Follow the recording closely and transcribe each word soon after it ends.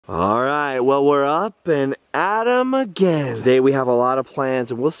All right, well, we're up and at 'em again. Today we have a lot of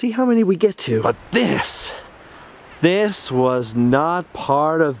plans and we'll see how many we get to. But this was not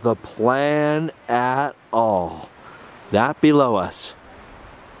part of the plan at all. That below us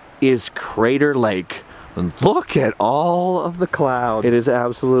is Crater Lake. And look at all of the clouds. It is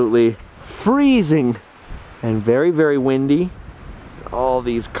absolutely freezing and very, very windy. All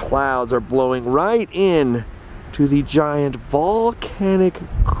these clouds are blowing right in to the giant volcanic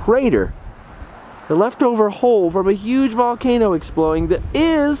crater, the leftover hole from a huge volcano exploding that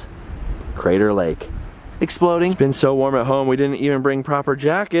is Crater Lake. Exploding. It's been so warm at home we didn't even bring proper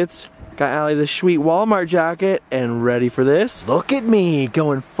jackets. Got Allie this sweet Walmart jacket, and ready for this? Look at me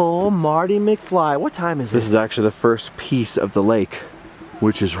going full Marty McFly. What time is it? This is actually the first piece of the lake,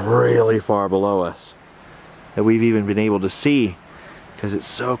 which is really far below us, that we've even been able to see because it's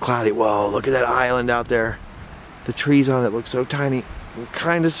so cloudy. Whoa, look at that island out there. The trees on it look so tiny. You can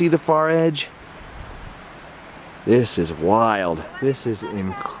kind of see the far edge. This is wild. This is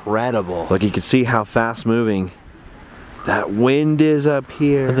incredible. Look, you can see how fast moving that wind is up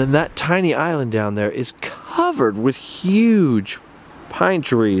here. And then that tiny island down there is covered with huge pine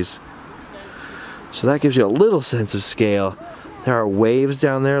trees. So that gives you a little sense of scale. There are waves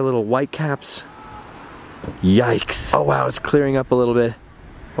down there, little white caps. Yikes. Oh wow, it's clearing up a little bit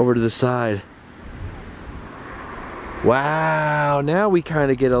over to the side. Wow, now we kind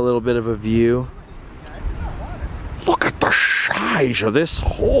of get a little bit of a view. Look at the size of this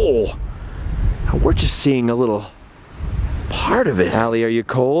hole. We're just seeing a little part of it. Allie, are you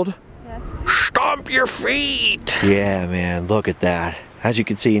cold? Yes. Stomp your feet! Yeah, man, look at that. As you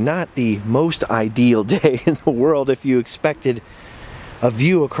can see, not the most ideal day in the world if you expected a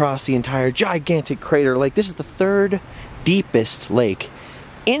view across the entire gigantic Crater Lake. This is the third deepest lake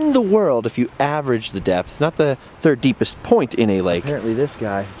in the world if you average the depth, not the third deepest point in a lake. Apparently this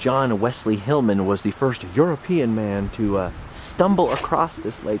guy, John Wesley Hillman, was the first European man to stumble across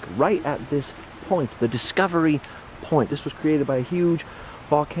this lake right at this point, the Discovery Point. This was created by a huge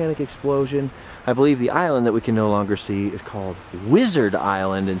volcanic explosion. I believe the island that we can no longer see is called Wizard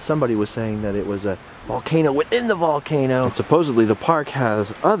Island, and somebody was saying that it was a volcano within the volcano. And supposedly the park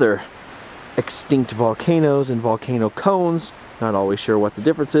has other extinct volcanoes and volcano cones. Not always sure what the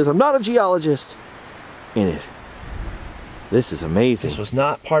difference is. I'm not a geologist in it. This is amazing. This was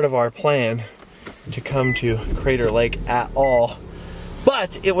not part of our plan to come to Crater Lake at all,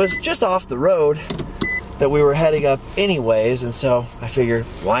 but it was just off the road that we were heading up anyways, and so I figured,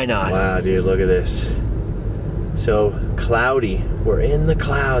 why not? Wow, dude, look at this. So cloudy. We're in the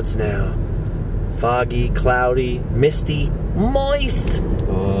clouds now. Foggy, cloudy, misty, moist.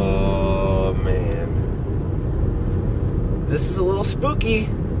 Oh, man. This is a little spooky.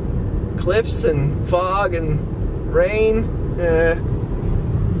 Cliffs and fog and rain.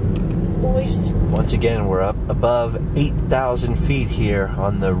 Moist. Once again, we're up above 8,000 feet here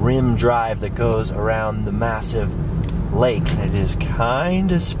on the rim drive that goes around the massive lake. It is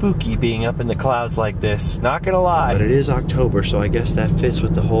kind of spooky being up in the clouds like this, not gonna lie. But it is October, so I guess that fits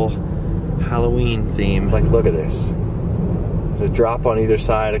with the whole Halloween theme. Like, look at this. There's a drop on either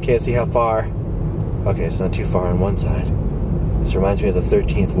side. I can't see how far. Okay, it's not too far on one side. This reminds me of the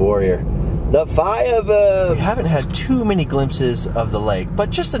 13th Warrior. The fire. We haven't had too many glimpses of the lake,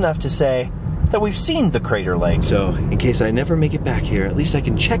 but just enough to say that we've seen the Crater Lake. So, in case I never make it back here, at least I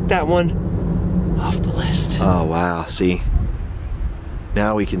can check that one off the list. Oh, wow, see?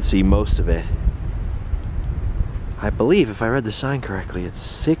 Now we can see most of it. I believe, if I read the sign correctly, it's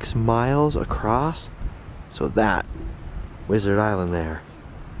 6 miles across. So that, Wizard Island there,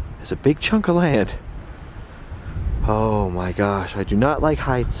 is a big chunk of land. Oh my gosh, I do not like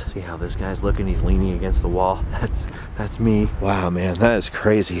heights. See how this guy's looking, he's leaning against the wall. That's me. Wow, man, that is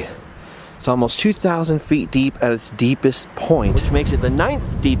crazy. It's almost 2,000 feet deep at its deepest point, which makes it the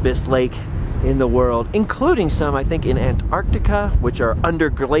 9th deepest lake in the world, including some, I think, in Antarctica, which are under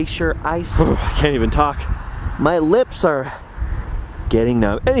glacier ice. I can't even talk. My lips are getting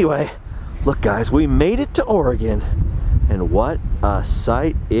numb. Anyway, look guys, we made it to Oregon. And what a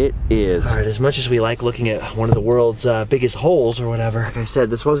sight it is. All right, as much as we like looking at one of the world's biggest holes or whatever, like I said,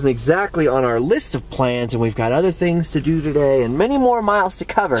 this wasn't exactly on our list of plans, and we've got other things to do today and many more miles to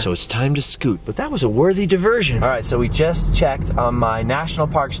cover. So it's time to scoot, but that was a worthy diversion. All right, so we just checked on my national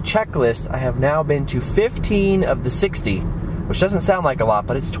parks checklist. I have now been to 15 of the 60, which doesn't sound like a lot,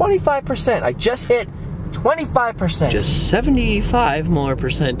 but it's 25%. I just hit 25%. Just 75 more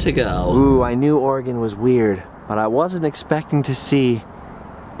percent to go. Ooh, I knew Oregon was weird, but I wasn't expecting to see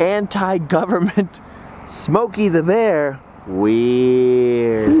anti-government Smokey the Bear.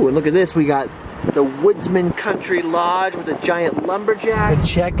 Weird. Ooh, and look at this. We got the Woodsman Country Lodge with a giant lumberjack. And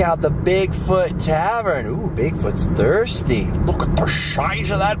check out the Bigfoot Tavern. Ooh, Bigfoot's thirsty. Look at the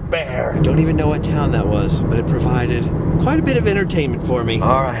size of that bear. I don't even know what town that was, but it provided quite a bit of entertainment for me.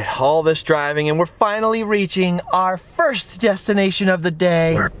 All right, all this driving, and we're finally reaching our first destination of the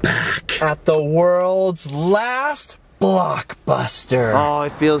day. We're back at the world's last Blockbuster. Oh,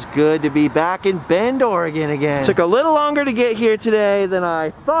 it feels good to be back in Bend, Oregon again. Took a little longer to get here today than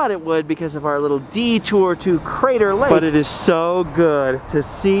I thought it would because of our little detour to Crater Lake. But it is so good to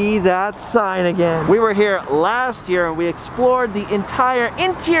see that sign again. We were here last year and we explored the entire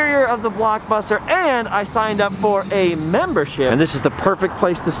interior of the Blockbuster, and I signed up for a membership. And this is the perfect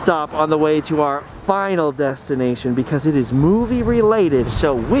place to stop on the way to our final destination because it is movie related.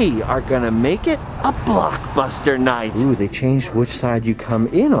 So we are gonna make it a Blockbuster night. Ooh, they changed which side you come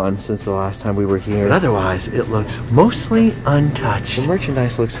in on since the last time we were here. But otherwise, it looks mostly untouched. The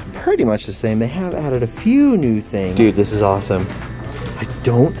merchandise looks pretty much the same. They have added a few new things. Dude, this is awesome. I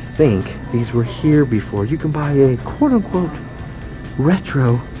don't think these were here before. You can buy a quote-unquote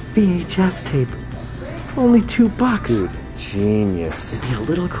retro VHS tape for only $2. Dude, genius. It'd be a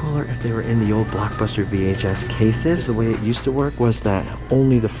little cooler if they were in the old Blockbuster VHS cases. The way it used to work was that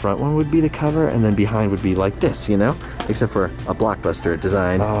only the front one would be the cover and then behind would be like this, you know? Except for a Blockbuster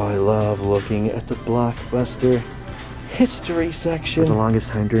design. Oh, I love looking at the Blockbuster history section. For the longest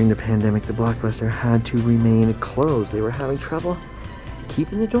time during the pandemic, the Blockbuster had to remain closed. They were having trouble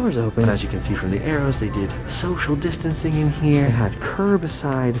keeping the doors open. As you can see from the arrows, they did social distancing in here. They had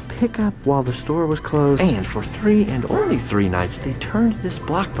curbside pickup while the store was closed. And for 3 and only 3 nights, they turned this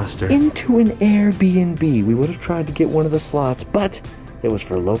Blockbuster into an Airbnb. We would have tried to get one of the slots, but it was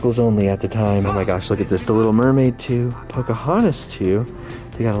for locals only at the time. Oh my gosh, look at this. The Little Mermaid 2, Pocahontas 2.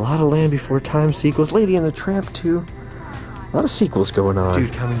 They got a lot of Land Before Time sequels. Lady and the Tramp 2. A lot of sequels going on.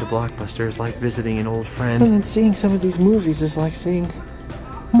 Dude, coming to Blockbuster is like visiting an old friend. And then seeing some of these movies is like seeing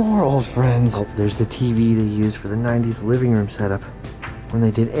more old friends. Oh, there's the TV they used for the 90s living room setup when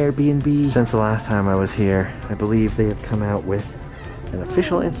they did Airbnb. Since the last time I was here, I believe they have come out with an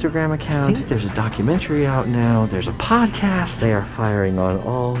official Instagram account. I think there's a documentary out now. There's a podcast. They are firing on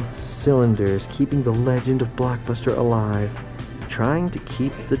all cylinders, keeping the legend of Blockbuster alive, trying to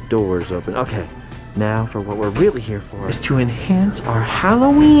keep the doors open. Okay. Now for what we're really here for is to enhance our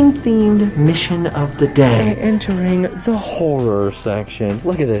Halloween-themed mission of the day. Entering the horror section.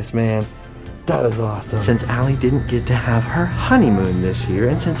 Look at this, man. That is awesome. Since Allie didn't get to have her honeymoon this year,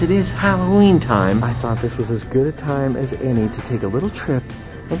 and since it is Halloween time, I thought this was as good a time as any to take a little trip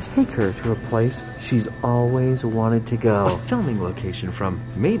and take her to a place she's always wanted to go. A filming location from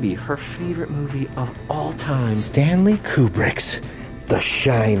maybe her favorite movie of all time, Stanley Kubrick's The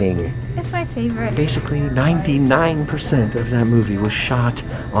Shining. It's my favorite. Basically, 99% of that movie was shot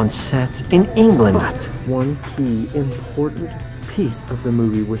on sets in England. But one key important piece of the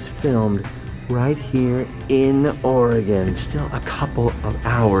movie was filmed right here in Oregon. It's still a couple of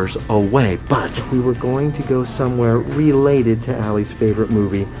hours away, but we were going to go somewhere related to Allie's favorite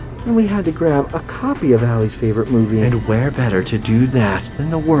movie, and we had to grab a copy of Allie's favorite movie. And where better to do that than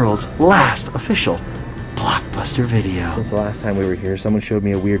the world's last official Blockbuster video. Since the last time we were here, someone showed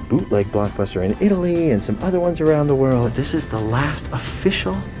me a weird bootleg Blockbuster in Italy and some other ones around the world. But this is the last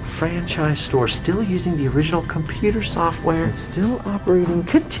official franchise store still using the original computer software and still operating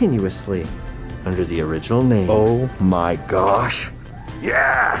continuously under the original name. Oh my gosh.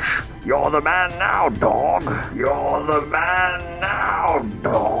 Yes! You're the man now, dog. You're the man now,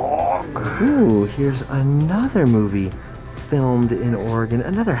 dog. Ooh, here's another movie filmed in Oregon,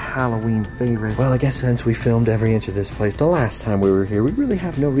 another Halloween favorite. Well, I guess since we filmed every inch of this place the last time we were here, we really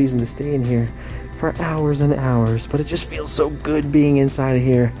have no reason to stay in here for hours and hours, but it just feels so good being inside of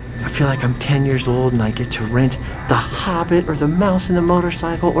here. I feel like I'm 10 years old and I get to rent The Hobbit or The Mouse and the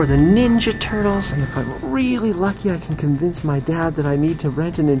Motorcycle or the Ninja Turtles. And if I'm really lucky, I can convince my dad that I need to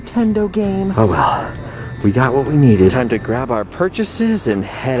rent a Nintendo game. Oh well, we got what we needed. Time to grab our purchases and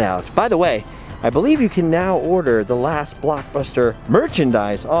head out. By the way, I believe you can now order the Last Blockbuster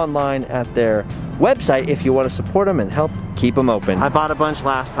merchandise online at their website if you want to support them and help keep them open. I bought a bunch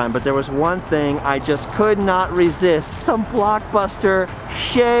last time, but there was one thing I just could not resist. Some Blockbuster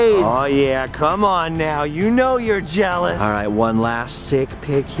shades. Oh yeah, come on now. You know you're jealous. All right, one last sick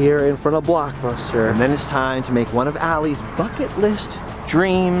pick here in front of Blockbuster. And then it's time to make one of Allie's bucket list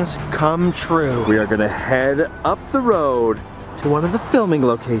dreams come true. We are gonna head up the road to one of the filming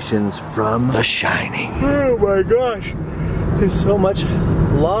locations from The Shining. Oh my gosh, it's so much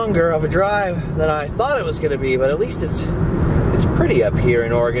longer of a drive than I thought it was gonna be, but at least it's It's pretty up here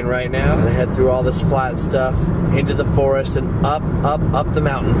in Oregon right now. Gonna head through all this flat stuff, into the forest, and up the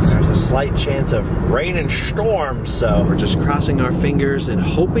mountains. There's a slight chance of rain and storms, so we're just crossing our fingers and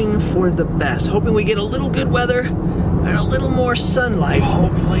hoping for the best. Hoping we get a little good weather and a little more sunlight.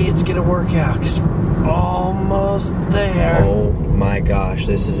 Hopefully it's gonna work out, because we're almost there. Oh my gosh,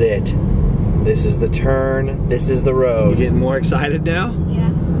 this is it. This is the turn, this is the road. You getting more excited now? Yeah.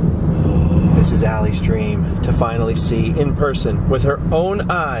 This is Allie's dream, to finally see in person, with her own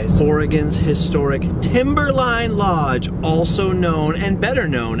eyes, Oregon's historic Timberline Lodge, also known and better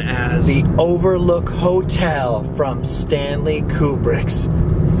known as the Overlook Hotel from Stanley Kubrick's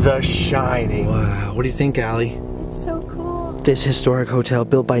The Shining. Wow, what do you think, Allie? It's so cool. This historic hotel,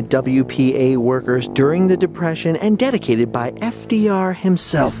 built by WPA workers during the Depression and dedicated by FDR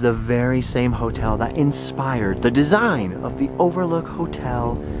himself, is the very same hotel that inspired the design of the Overlook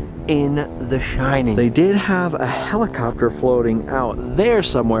Hotel in The Shining. They did have a helicopter floating out there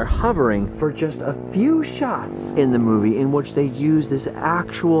somewhere, hovering for just a few shots in the movie, in which they used this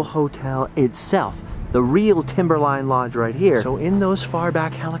actual hotel itself, the real Timberline Lodge right here. So in those far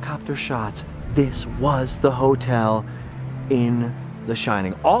back helicopter shots, this was the hotel in The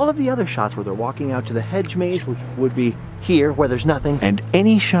Shining. All of the other shots where they're walking out to the hedge maze, which would be here where there's nothing, and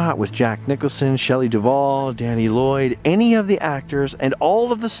any shot with Jack Nicholson, Shelly Duvall, Lloyd, any of the actors, and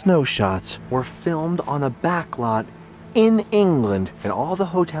all of the snow shots were filmed on a backlot in England, and all the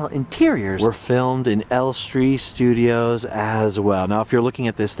hotel interiors were filmed in Elstree Studios as well. Now, if you're looking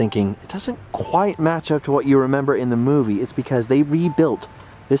at this thinking it doesn't quite match up to what you remember in the movie, it's because they rebuilt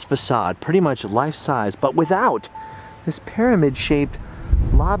this facade pretty much life-size, but without this pyramid-shaped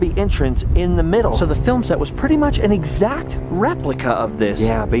lobby entrance in the middle. So the film set was pretty much an exact replica of this.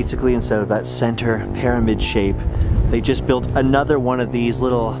 Yeah, basically instead of that center pyramid shape, they just built another one of these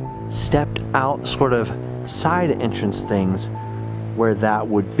little stepped out sort of side entrance things where that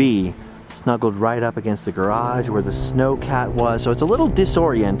would be, snuggled right up against the garage where the snowcat was. So it's a little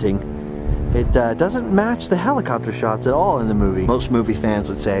disorienting. It doesn't match the helicopter shots at all in the movie. Most movie fans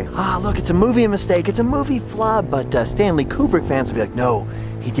would say, ah, look, it's a movie mistake, it's a movie flub. But Stanley Kubrick fans would be like, no,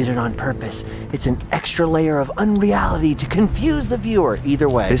 he did it on purpose. It's an extra layer of unreality to confuse the viewer. Either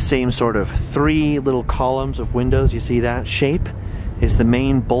way, this same sort of three little columns of windows, you see that shape, is the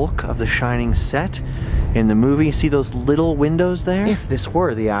main bulk of the Shining set in the movie. See those little windows there? If this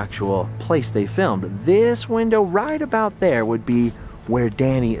were the actual place they filmed, this window right about there would be where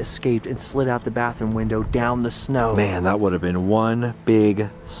Danny escaped and slid out the bathroom window down the snow. Man, that would have been one big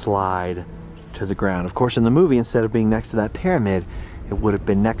slide to the ground. Of course, in the movie, instead of being next to that pyramid, it would have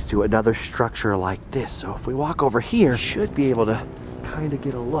been next to another structure like this. So if we walk over here, we should be able to kind of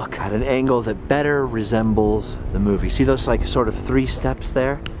get a look at an angle that better resembles the movie. See those like sort of three steps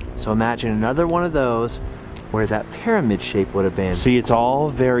there? So imagine another one of those where that pyramid shape would have been. See, it's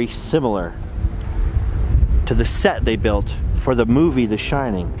all very similar to the set they built for the movie The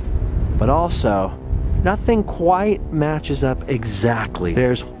Shining, but also nothing quite matches up exactly.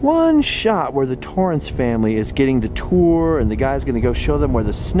 There's one shot where the Torrance family is getting the tour and the guy's gonna go show them where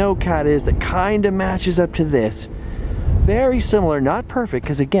the snowcat is that kind of matches up to this. Very similar, not perfect,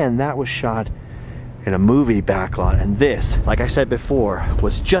 because again, that was shot in a movie backlot, and this, like I said before,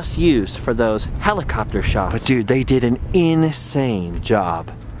 was just used for those helicopter shots. But dude, they did an insane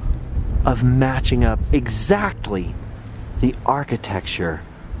job of matching up exactly the architecture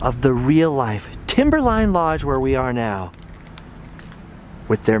of the real life Timberline Lodge where we are now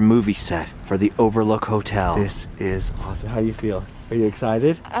with their movie set for the Overlook Hotel. This is awesome. How do you feel? Are you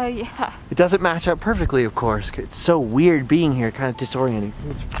excited? Yeah. It doesn't match up perfectly, of course. It's so weird being here, kind of disorienting.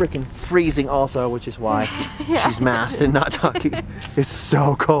 It's freaking freezing also, which is why she's masked and not talking. It's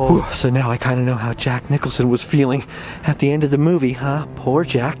so cold. So now I kind of know how Jack Nicholson was feeling at the end of the movie, huh? Poor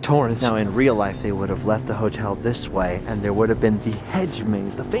Jack Torrance. Now in real life, they would have left the hotel this way, and there would have been the hedge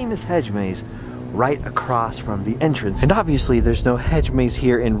maze, the famous hedge maze, right across from the entrance. And obviously there's no hedge maze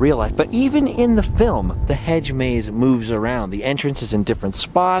here in real life, but even in the film, the hedge maze moves around. The entrance is in different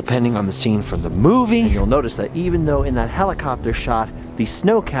spots, depending on the scene from the movie. And you'll notice that even though in that helicopter shot, the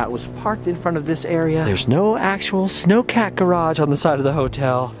snowcat was parked in front of this area, there's no actual snowcat garage on the side of the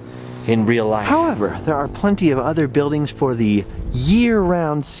hotel in real life. However, there are plenty of other buildings for the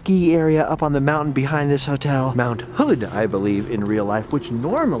year-round ski area up on the mountain behind this hotel. Mount Hood, I believe, in real life, which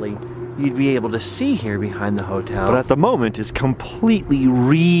normally you'd be able to see here behind the hotel, but at the moment is completely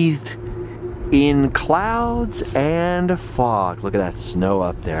wreathed in clouds and fog. Look at that snow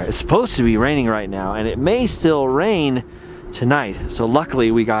up there. It's supposed to be raining right now, and it may still rain tonight. So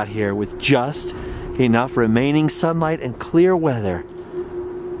luckily we got here with just enough remaining sunlight and clear weather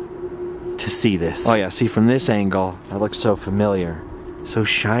to see this. Oh yeah, see from this angle, that looks so familiar. So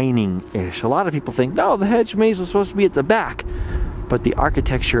shining-ish. A lot of people think, no, the hedge maze was supposed to be at the back. But the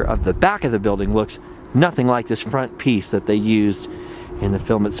architecture of the back of the building looks nothing like this front piece that they used in the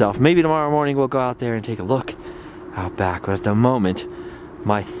film itself. Maybe tomorrow morning we'll go out there and take a look out back. But at the moment,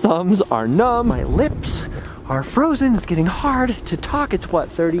 my thumbs are numb, my lips are frozen. It's getting hard to talk. It's what,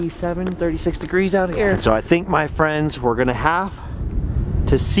 37, 36 degrees out here? And so I think, my friends, we're gonna have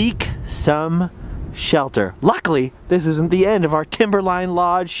to seek some shelter. Luckily, this isn't the end of our Timberline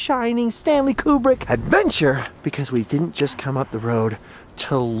Lodge shining Stanley Kubrick adventure, because we didn't just come up the road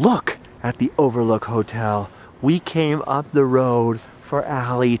to look at the Overlook Hotel. We came up the road for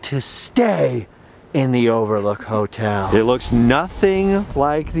Allie to stay in the Overlook Hotel. It looks nothing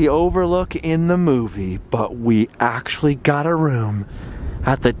like the Overlook in the movie, but we actually got a room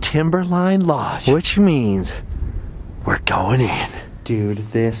at the Timberline Lodge, which means we're going in. Dude,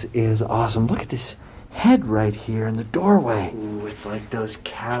 this is awesome. Look at this head right here in the doorway. Ooh, it's like those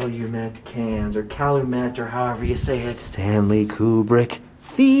Calumet cans, or Calumet, or however you say it. Stanley Kubrick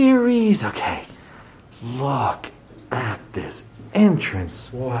theories. Okay, look at this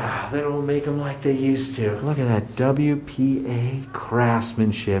entrance. Wow, they don't make them like they used to. Look at that WPA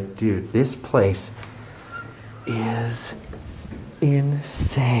craftsmanship. Dude, this place is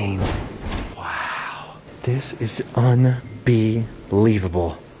insane. Wow, this is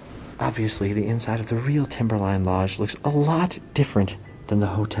unbelievable. Obviously, the inside of the real Timberline Lodge looks a lot different than the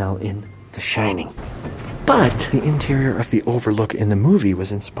hotel in The Shining. But the interior of the Overlook in the movie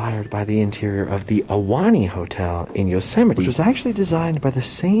was inspired by the interior of the Ahwahnee Hotel in Yosemite, which was actually designed by the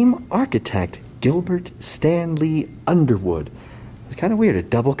same architect, Gilbert Stanley Underwood. It's kind of weird, a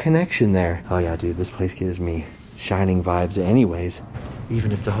double connection there. Oh yeah, dude, this place gives me Shining vibes anyways.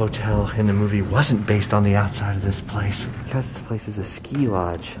 Even if the hotel in the movie wasn't based on the outside of this place. Because this place is a ski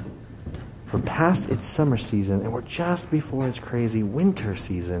lodge. We're past its summer season, and we're just before its crazy winter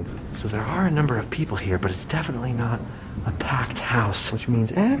season. So there are a number of people here, but it's definitely not a packed house. Which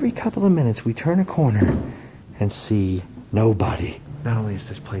means every couple of minutes we turn a corner and see nobody. Not only is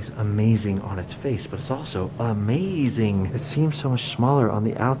this place amazing on its face, but it's also amazing. It seems so much smaller on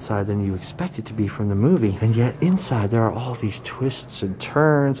the outside than you expect it to be from the movie. And yet inside there are all these twists and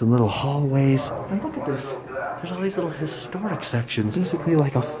turns and little hallways. And look at this. There's all these little historic sections. Basically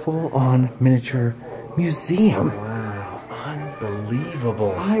like a full-on miniature museum. Wow,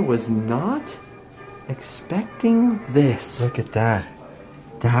 unbelievable. I was not expecting this. Look at that.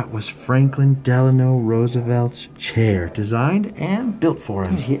 That was Franklin Delano Roosevelt's chair, designed and built for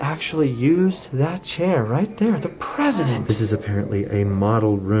him. He actually used that chair right there, the president. This is apparently a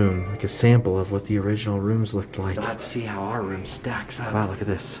model room, like a sample of what the original rooms looked like. You'll have to see how our room stacks up. Wow, look at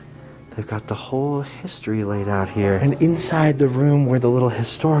this. They've got the whole history laid out here. And inside the room where the little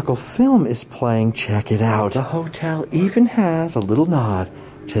historical film is playing, check it out. The hotel even has a little nod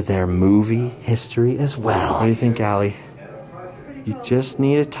to their movie history as well. What do you think, Allie? You just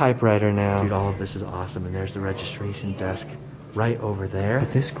need a typewriter now. Dude, all of this is awesome, and there's the registration desk right over there.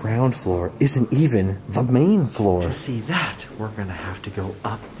 But this ground floor isn't even the main floor. To see that, we're gonna have to go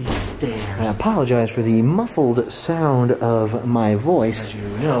up these stairs. I apologize for the muffled sound of my voice. As you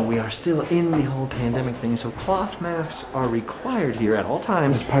know, we are still in the whole pandemic thing, so cloth masks are required here at all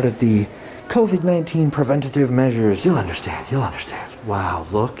times as part of the COVID-19 preventative measures. You'll understand, you'll understand. Wow,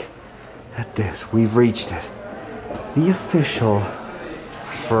 look at this. We've reached it. The official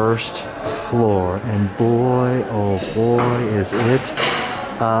first floor, and boy, oh boy, is it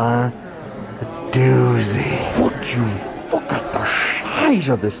a doozy. Would you look at the size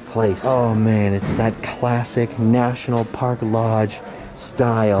of this place? Oh man, it's that classic National Park Lodge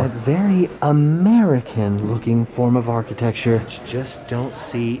style. That very American looking form of architecture that you just don't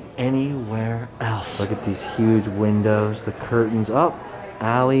see anywhere else. Look at these huge windows, the curtains. Oh,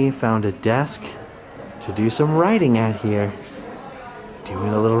 Allie found a desk to do some writing at here. Doing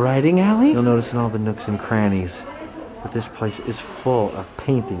a little writing, Allie? You'll notice in all the nooks and crannies that this place is full of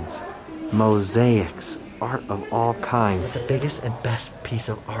paintings, mosaics, art of all kinds. But the biggest and best piece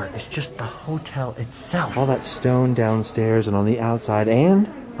of art is just the hotel itself. All that stone downstairs and on the outside and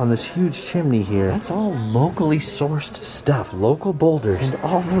on this huge chimney here, that's all locally sourced stuff, local boulders. And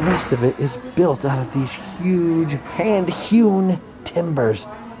all the rest of it is built out of these huge hand-hewn timbers.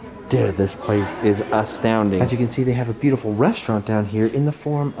 Dude, this place is astounding. As you can see, they have a beautiful restaurant down here in the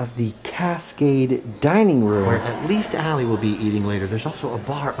form of the Cascade Dining Room, where at least Allie will be eating later. There's also a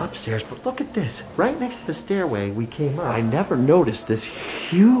bar upstairs, but look at this. Right next to the stairway we came up, I never noticed this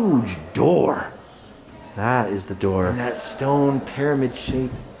huge door That is the door. And that stone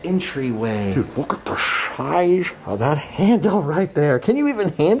pyramid-shaped entryway. Dude, look at the size of that handle right there. Can you even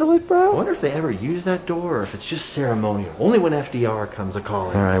handle it, bro? I wonder if they ever use that door or if it's just ceremonial. Only when FDR comes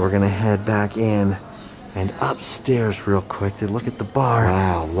a-calling. All right, we're gonna head back in and upstairs real quick to look at the bar.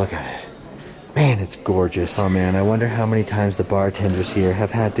 Wow, look at it. Man, it's gorgeous. Oh man, I wonder how many times the bartenders here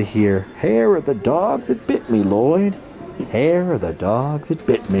have had to hear, "Hair of the dog that bit me, Lloyd. Hair of the dog that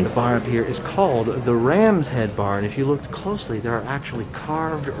bit me." The bar up here is called the Ram's Head Bar, and if you look closely, there are actually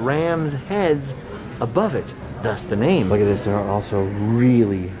carved ram's heads above it. Thus the name. Look at this, there are also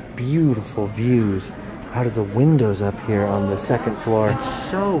really beautiful views out of the windows up here on the second floor. And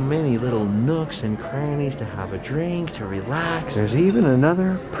so many little nooks and crannies to have a drink, to relax. There's even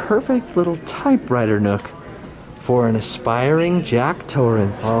another perfect little typewriter nook for an aspiring Jack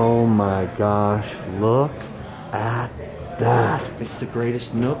Torrance. Oh my gosh, look at that. It's the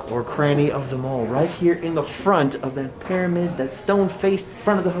greatest nook or cranny of them all, right here in the front of that pyramid, that stone-faced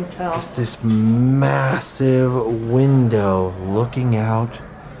front of the hotel. It's this massive window looking out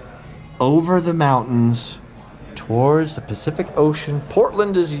over the mountains towards the Pacific Ocean.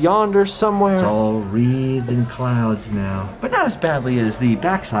 Portland is yonder somewhere. It's all wreathed in clouds now, but not as badly as the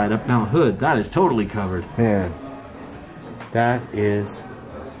backside up Mount Hood. That is totally covered. Man, that is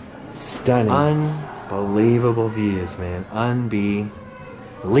stunning. Unbelievable views, man. Unbelievable.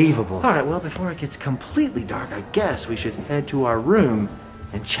 All right, well, before it gets completely dark, I guess we should head to our room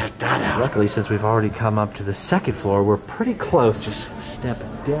and check that out. Luckily, since we've already come up to the second floor, we're pretty close. Just step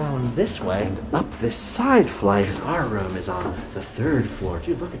down this way and up this side flight, because our room is on the third floor.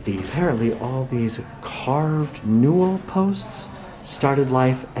 Dude, look at these. Apparently, all these carved newel posts started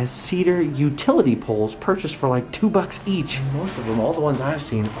life as cedar utility poles purchased for like $2 each. And most of them, all the ones I've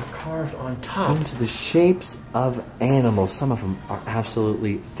seen, are carved on top into the shapes of animals. Some of them are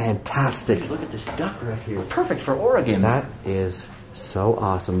absolutely fantastic. Dude, look at this duck right here. Perfect for Oregon. That is so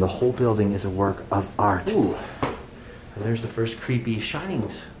awesome. The whole building is a work of art. Ooh. And there's the first creepy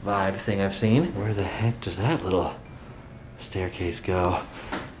Shinings vibe thing I've seen. Where the heck does that little staircase go?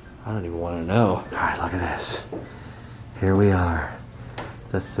 I don't even want to know. All right, look at this. Here we are.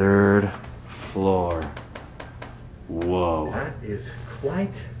 The third floor. Whoa. That is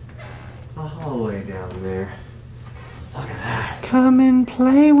quite a hallway down there. Look at that. Come and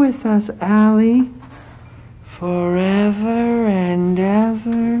play with us, Allie. Forever and ever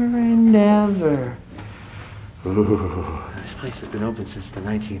and ever. Ooh. This place has been open since the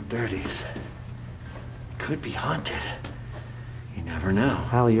 1930s. Could be haunted. You never know.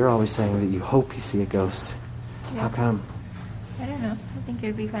 Allie, you're always saying that you hope you see a ghost. Yeah. How come? I don't know. I think it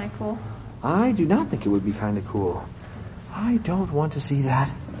would be kind of cool. I do not think it would be kind of cool. I don't want to see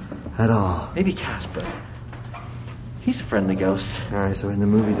that at all. Maybe Casper. He's a friendly ghost. Alright, so in the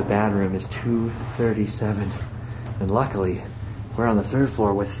movie, the bad room is 237. And luckily, we're on the third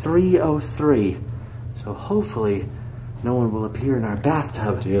floor with 303. So hopefully, no one will appear in our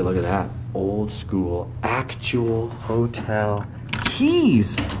bathtub. Dude, look at that. Old school, actual hotel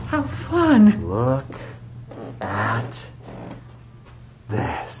keys. How fun. Look at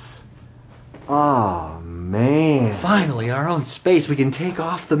this. Oh, man. Finally, our own space. We can take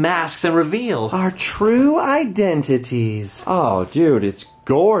off the masks and reveal our true identities. Oh, dude, it's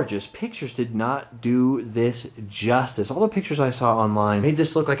gorgeous. Pictures did not do this justice. All the pictures I saw online made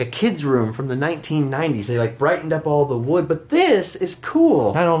this look like a kid's room from the 1990s. They like brightened up all the wood, but this is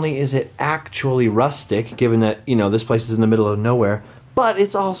cool. Not only is it actually rustic, given that, you know, this place is in the middle of nowhere, but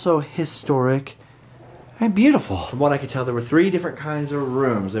it's also historic and beautiful. From what I could tell, there were 3 different kinds of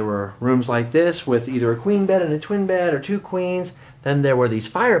rooms. There were rooms like this with either a queen bed and a twin bed or 2 queens. Then there were these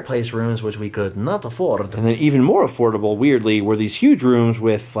fireplace rooms, which we could not afford. And then even more affordable, weirdly, were these huge rooms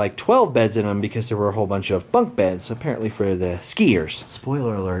with like 12 beds in them because there were a whole bunch of bunk beds, apparently for the skiers.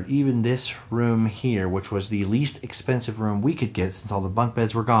 Spoiler alert, even this room here, which was the least expensive room we could get since all the bunk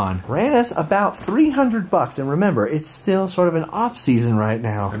beds were gone, ran us about $300. And remember, it's still sort of an off-season right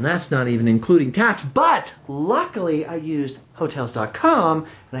now. And that's not even including tax. But luckily, I used Hotels.com,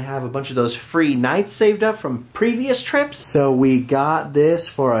 and I have a bunch of those free nights saved up from previous trips. So we got this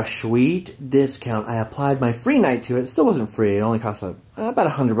for a sweet discount. I applied my free night to it. It still wasn't free. It only cost about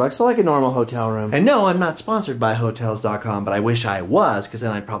 $100, so like a normal hotel room. And no, I'm not sponsored by Hotels.com, but I wish I was, because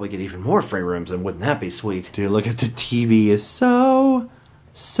then I'd probably get even more free rooms, and wouldn't that be sweet? Dude, look at the TV. Is so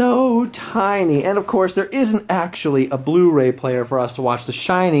tiny. And of course, there isn't actually a Blu-ray player for us to watch The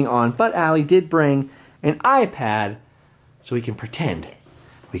Shining on, but Allie did bring an iPad, so we can pretend.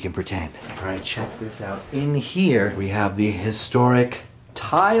 We can pretend. All right, check this out. In here, we have the historic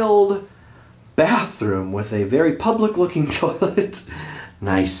tiled bathroom with a very public-looking toilet.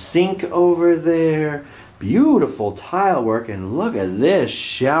 Nice sink over there. Beautiful tile work, and look at this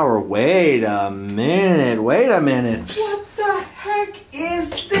shower. Wait a minute, wait a minute. What the heck is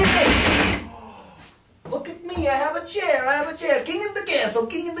this? Look at me, I have a chair, king in the castle,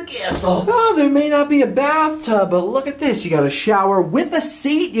 king in the castle. Oh, there may not be a bathtub, but look at this. You got a shower with a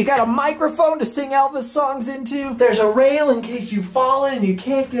seat, you got a microphone to sing Elvis songs into, there's a rail in case you've fallen and you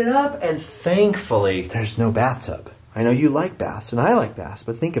can't get up, and thankfully, there's no bathtub. I know you like baths, and I like baths,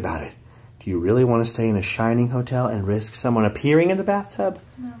 but think about it. Do you really want to stay in a shining hotel and risk someone appearing in the bathtub?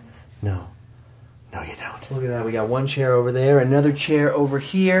 No. No. No, you don't. Look at that. We got one chair over there, another chair over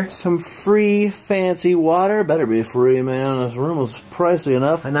here. Some free, fancy water. Better be free, man. This room was pricey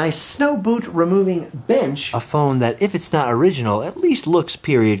enough. A nice snow boot removing bench. A phone that, if it's not original, at least looks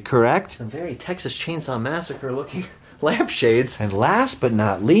period correct. Some very Texas Chainsaw Massacre looking lampshades. And last but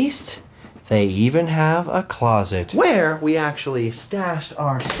not least, they even have a closet where we actually stashed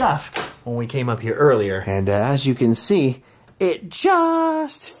our stuff when we came up here earlier. And as you can see, it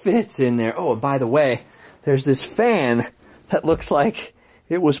just fits in there. Oh, and by the way, there's this fan that looks like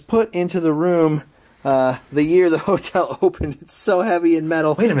it was put into the room the year the hotel opened. It's so heavy and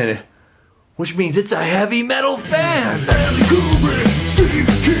metal. Wait a minute. Which means it's a heavy metal fan. Stanley Kubrick,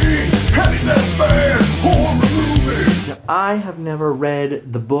 Stephen King, heavy metal fan, horror movie. Now, I have never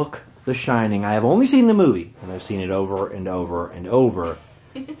read the book The Shining. I have only seen the movie, and I've seen it over and over and over,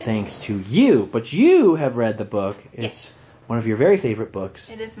 thanks to you. But you have read the book. It's yes. One of your very favorite books.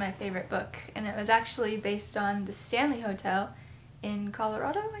 It is my favorite book, and it was actually based on the Stanley Hotel in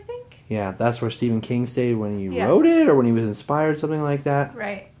Colorado, I think. Yeah, that's where Stephen King stayed when he wrote it, or when he was inspired, something like that.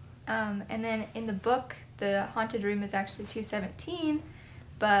 Right. And then in the book, the haunted room is actually 217,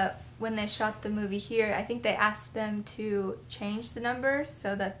 but when they shot the movie here, I think they asked them to change the number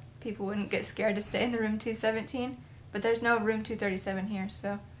so that people wouldn't get scared to stay in the room 217, but there's no room 237 here,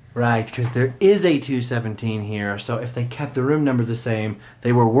 so. Right, because there is a 217 here, so if they kept the room number the same,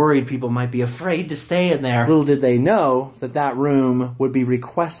 they were worried people might be afraid to stay in there. Little did they know that that room would be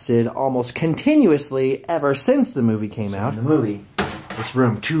requested almost continuously ever since the movie came out. In the movie, it's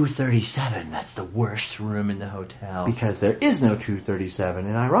room 237. That's the worst room in the hotel. Because there is no 237,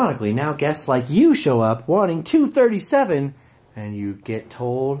 and ironically, now guests like you show up wanting 237, and you get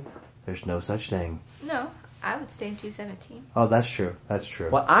told there's no such thing. No, I would stay in 217. Oh, that's true. That's true.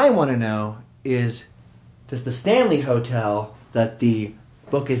 What I want to know is, does the Stanley Hotel that the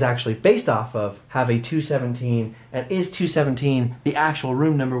book is actually based off of have a 217? And is 217 the actual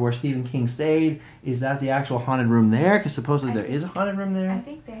room number where Stephen King stayed? Is that the actual haunted room there? Because supposedly there is a haunted room there. I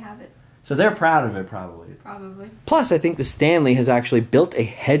think they have it. So they're proud of it, probably. Probably. Plus, I think the Stanley has actually built a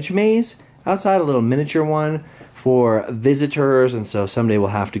hedge maze outside, a little miniature one, for visitors, and so someday we'll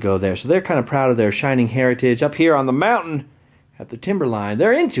have to go there. So they're kind of proud of their shining heritage up here on the mountain at the Timberline.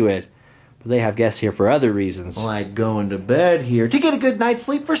 They're into it, but they have guests here for other reasons. Like going to bed here to get a good night's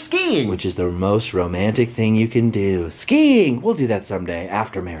sleep for skiing, which is the most romantic thing you can do. Skiing! We'll do that someday,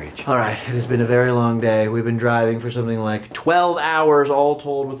 after marriage. Alright, it has been a very long day. We've been driving for something like 12 hours all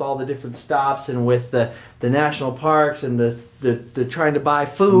told, with all the different stops and with the national parks and the trying to buy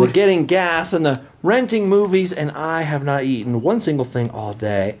food, the getting gas and the renting movies, and I have not eaten one single thing all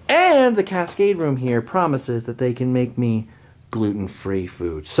day. And the Cascade Room here promises that they can make me gluten-free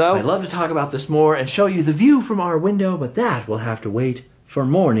food. So I'd love to talk about this more and show you the view from our window, but that will have to wait for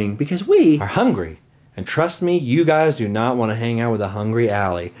morning because we are hungry. And trust me, you guys do not want to hang out with a hungry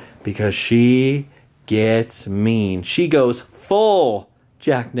Allie, because she gets mean. She goes full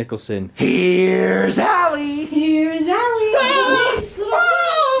Jack Nicholson. Here's Allie! Here's Allie!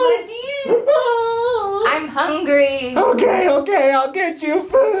 Let me in! I'm hungry! Okay, I'll get you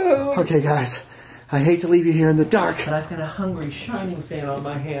food! Okay, guys, I hate to leave you here in the dark, but I've got a hungry, shining fan on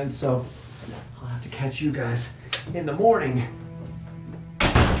my hands, so I'll have to catch you guys in the morning.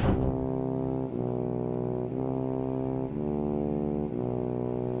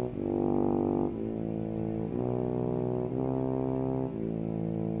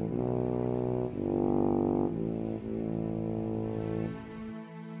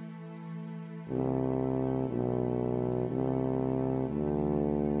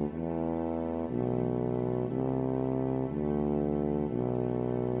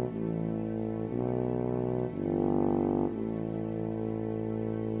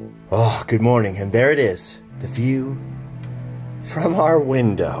 Oh, good morning, and there it is, the view from our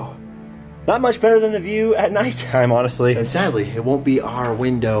window. Not much better than the view at nighttime, honestly. And sadly, it won't be our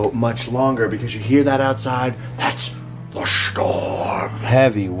window much longer, because you hear that outside? That's the storm.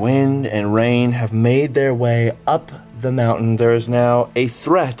 Heavy wind and rain have made their way up the mountain. There is now a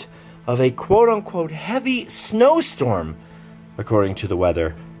threat of a quote-unquote heavy snowstorm, according to the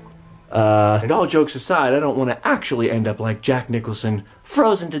weather. And all jokes aside, I don't want to actually end up like Jack Nicholson,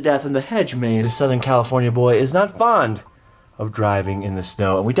 frozen to death in the hedge maze. The Southern California boy is not fond of driving in the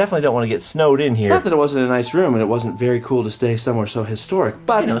snow, and we definitely don't want to get snowed in here. Not that it wasn't a nice room, and it wasn't very cool to stay somewhere so historic,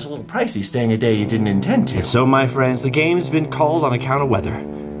 but, you know, it's a little pricey staying a day you didn't intend to. So, my friends, the game's been called on account of weather.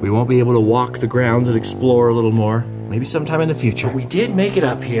 We won't be able to walk the grounds and explore a little more. Maybe sometime in the future. But we did make it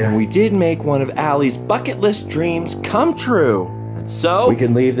up here, and we did make one of Allie's bucket list dreams come true. And so, we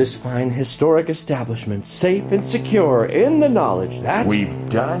can leave this fine historic establishment safe and secure in the knowledge that we've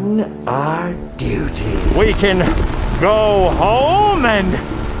done our duty. We can go home and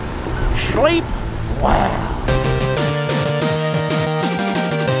sleep well.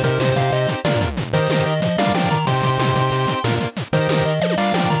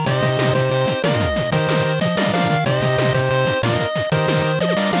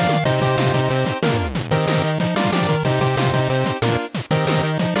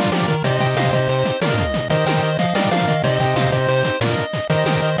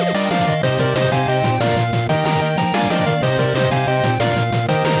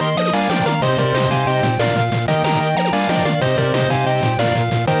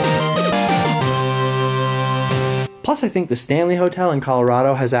 Plus, I think the Stanley Hotel in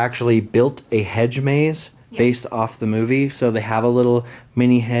Colorado has actually built a hedge maze based off the movie. So they have a little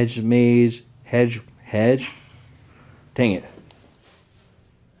mini hedge maze. Hedge? Dang it.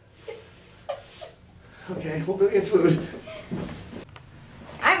 Okay, we'll go get food.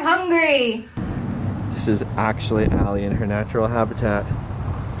 I'm hungry. This is actually Allie in her natural habitat.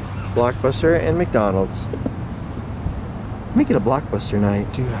 Blockbuster and McDonald's. Make it a Blockbuster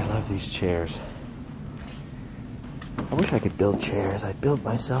night. Dude, I love these chairs. I wish I could build chairs. I'd build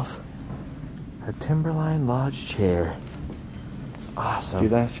myself a Timberline Lodge chair. Awesome. Do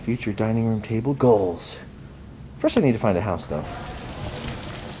that future dining room table goals. First I need to find a house though.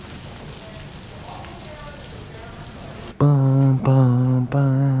 Bum, bum,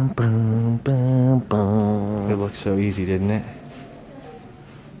 bum, bum, bum, bum. It looked so easy, didn't it?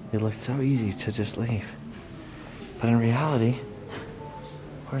 It looked so easy to just leave. But in reality,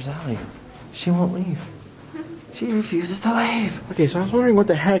 where's Allie? She won't leave. She refuses to leave. Okay, so I was wondering what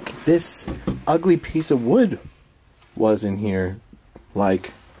the heck this ugly piece of wood was in here.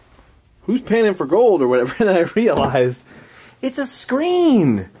 Like, who's panning for gold or whatever? And then I realized it's a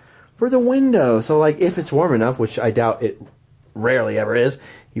screen for the window. So, like, if it's warm enough, which I doubt it rarely ever is,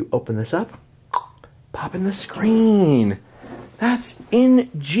 you open this up, pop in the screen. That's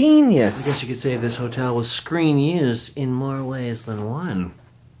ingenious. I guess you could say this hotel was screen used in more ways than one.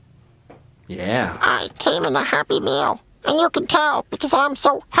 Yeah. I came in a Happy Meal, and you can tell because I'm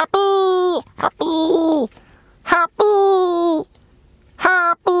so happy, happy, happy,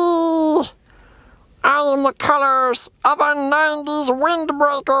 happy. I am the colors of a 90s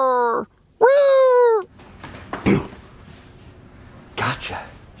windbreaker. Woo! Gotcha.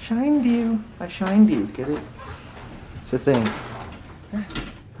 Shined you. I shined you. Get it? It's a thing.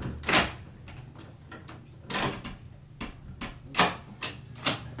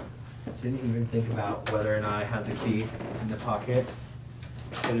 Didn't even think about whether or not I had the key in the pocket.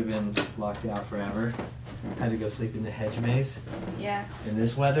 Could have been locked out forever. Had to go sleep in the hedge maze. Yeah. In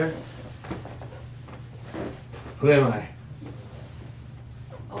this weather. Who am I?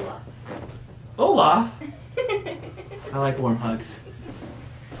 Olaf. Olaf? I like warm hugs.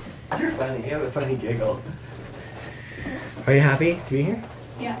 You're funny. You have a funny giggle. Are you happy to be here?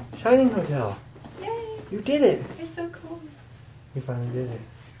 Yeah. Shining Hotel. Yay. You did it. It's so cool. You finally did it.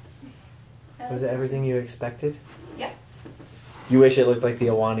 Was it everything you expected? Yeah. You wish it looked like the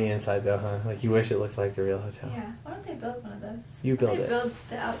Awani inside though, huh? Like you wish it looked like the real hotel. Yeah. Why don't they build one of those? You build it. Build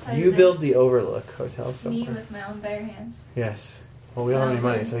the outside. You build the Overlook Hotel somewhere. Me with my own bare hands. Yes. Well, we don't have any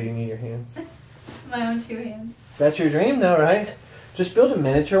money, so you need your hands. My own 2 hands. That's your dream though, right? Just build a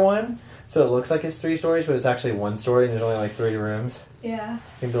miniature one so it looks like it's 3 stories, but it's actually 1 story and there's only like 3 rooms. Yeah. You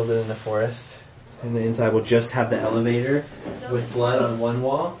can build it in the forest. And the inside will just have the elevator with blood on one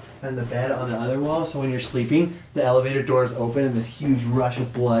wall and the bed on the other wall, so when you're sleeping, the elevator doors open and this huge rush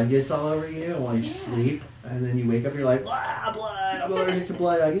of blood gets all over you while you sleep. And then you wake up and you're like, ah, blood, I'm allergic to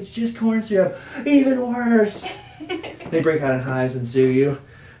blood. Like, it's just corn syrup. Even worse. They break out in hives and sue you,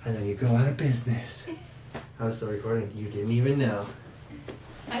 and then you go out of business. I was still recording. You didn't even know.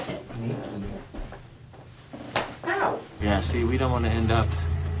 I did. Ow! Yeah, see, we don't want to end up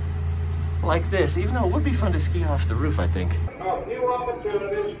like this, even though it would be fun to ski off the roof, I think. New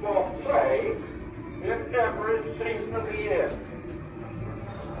opportunities for play if ever is season of the year.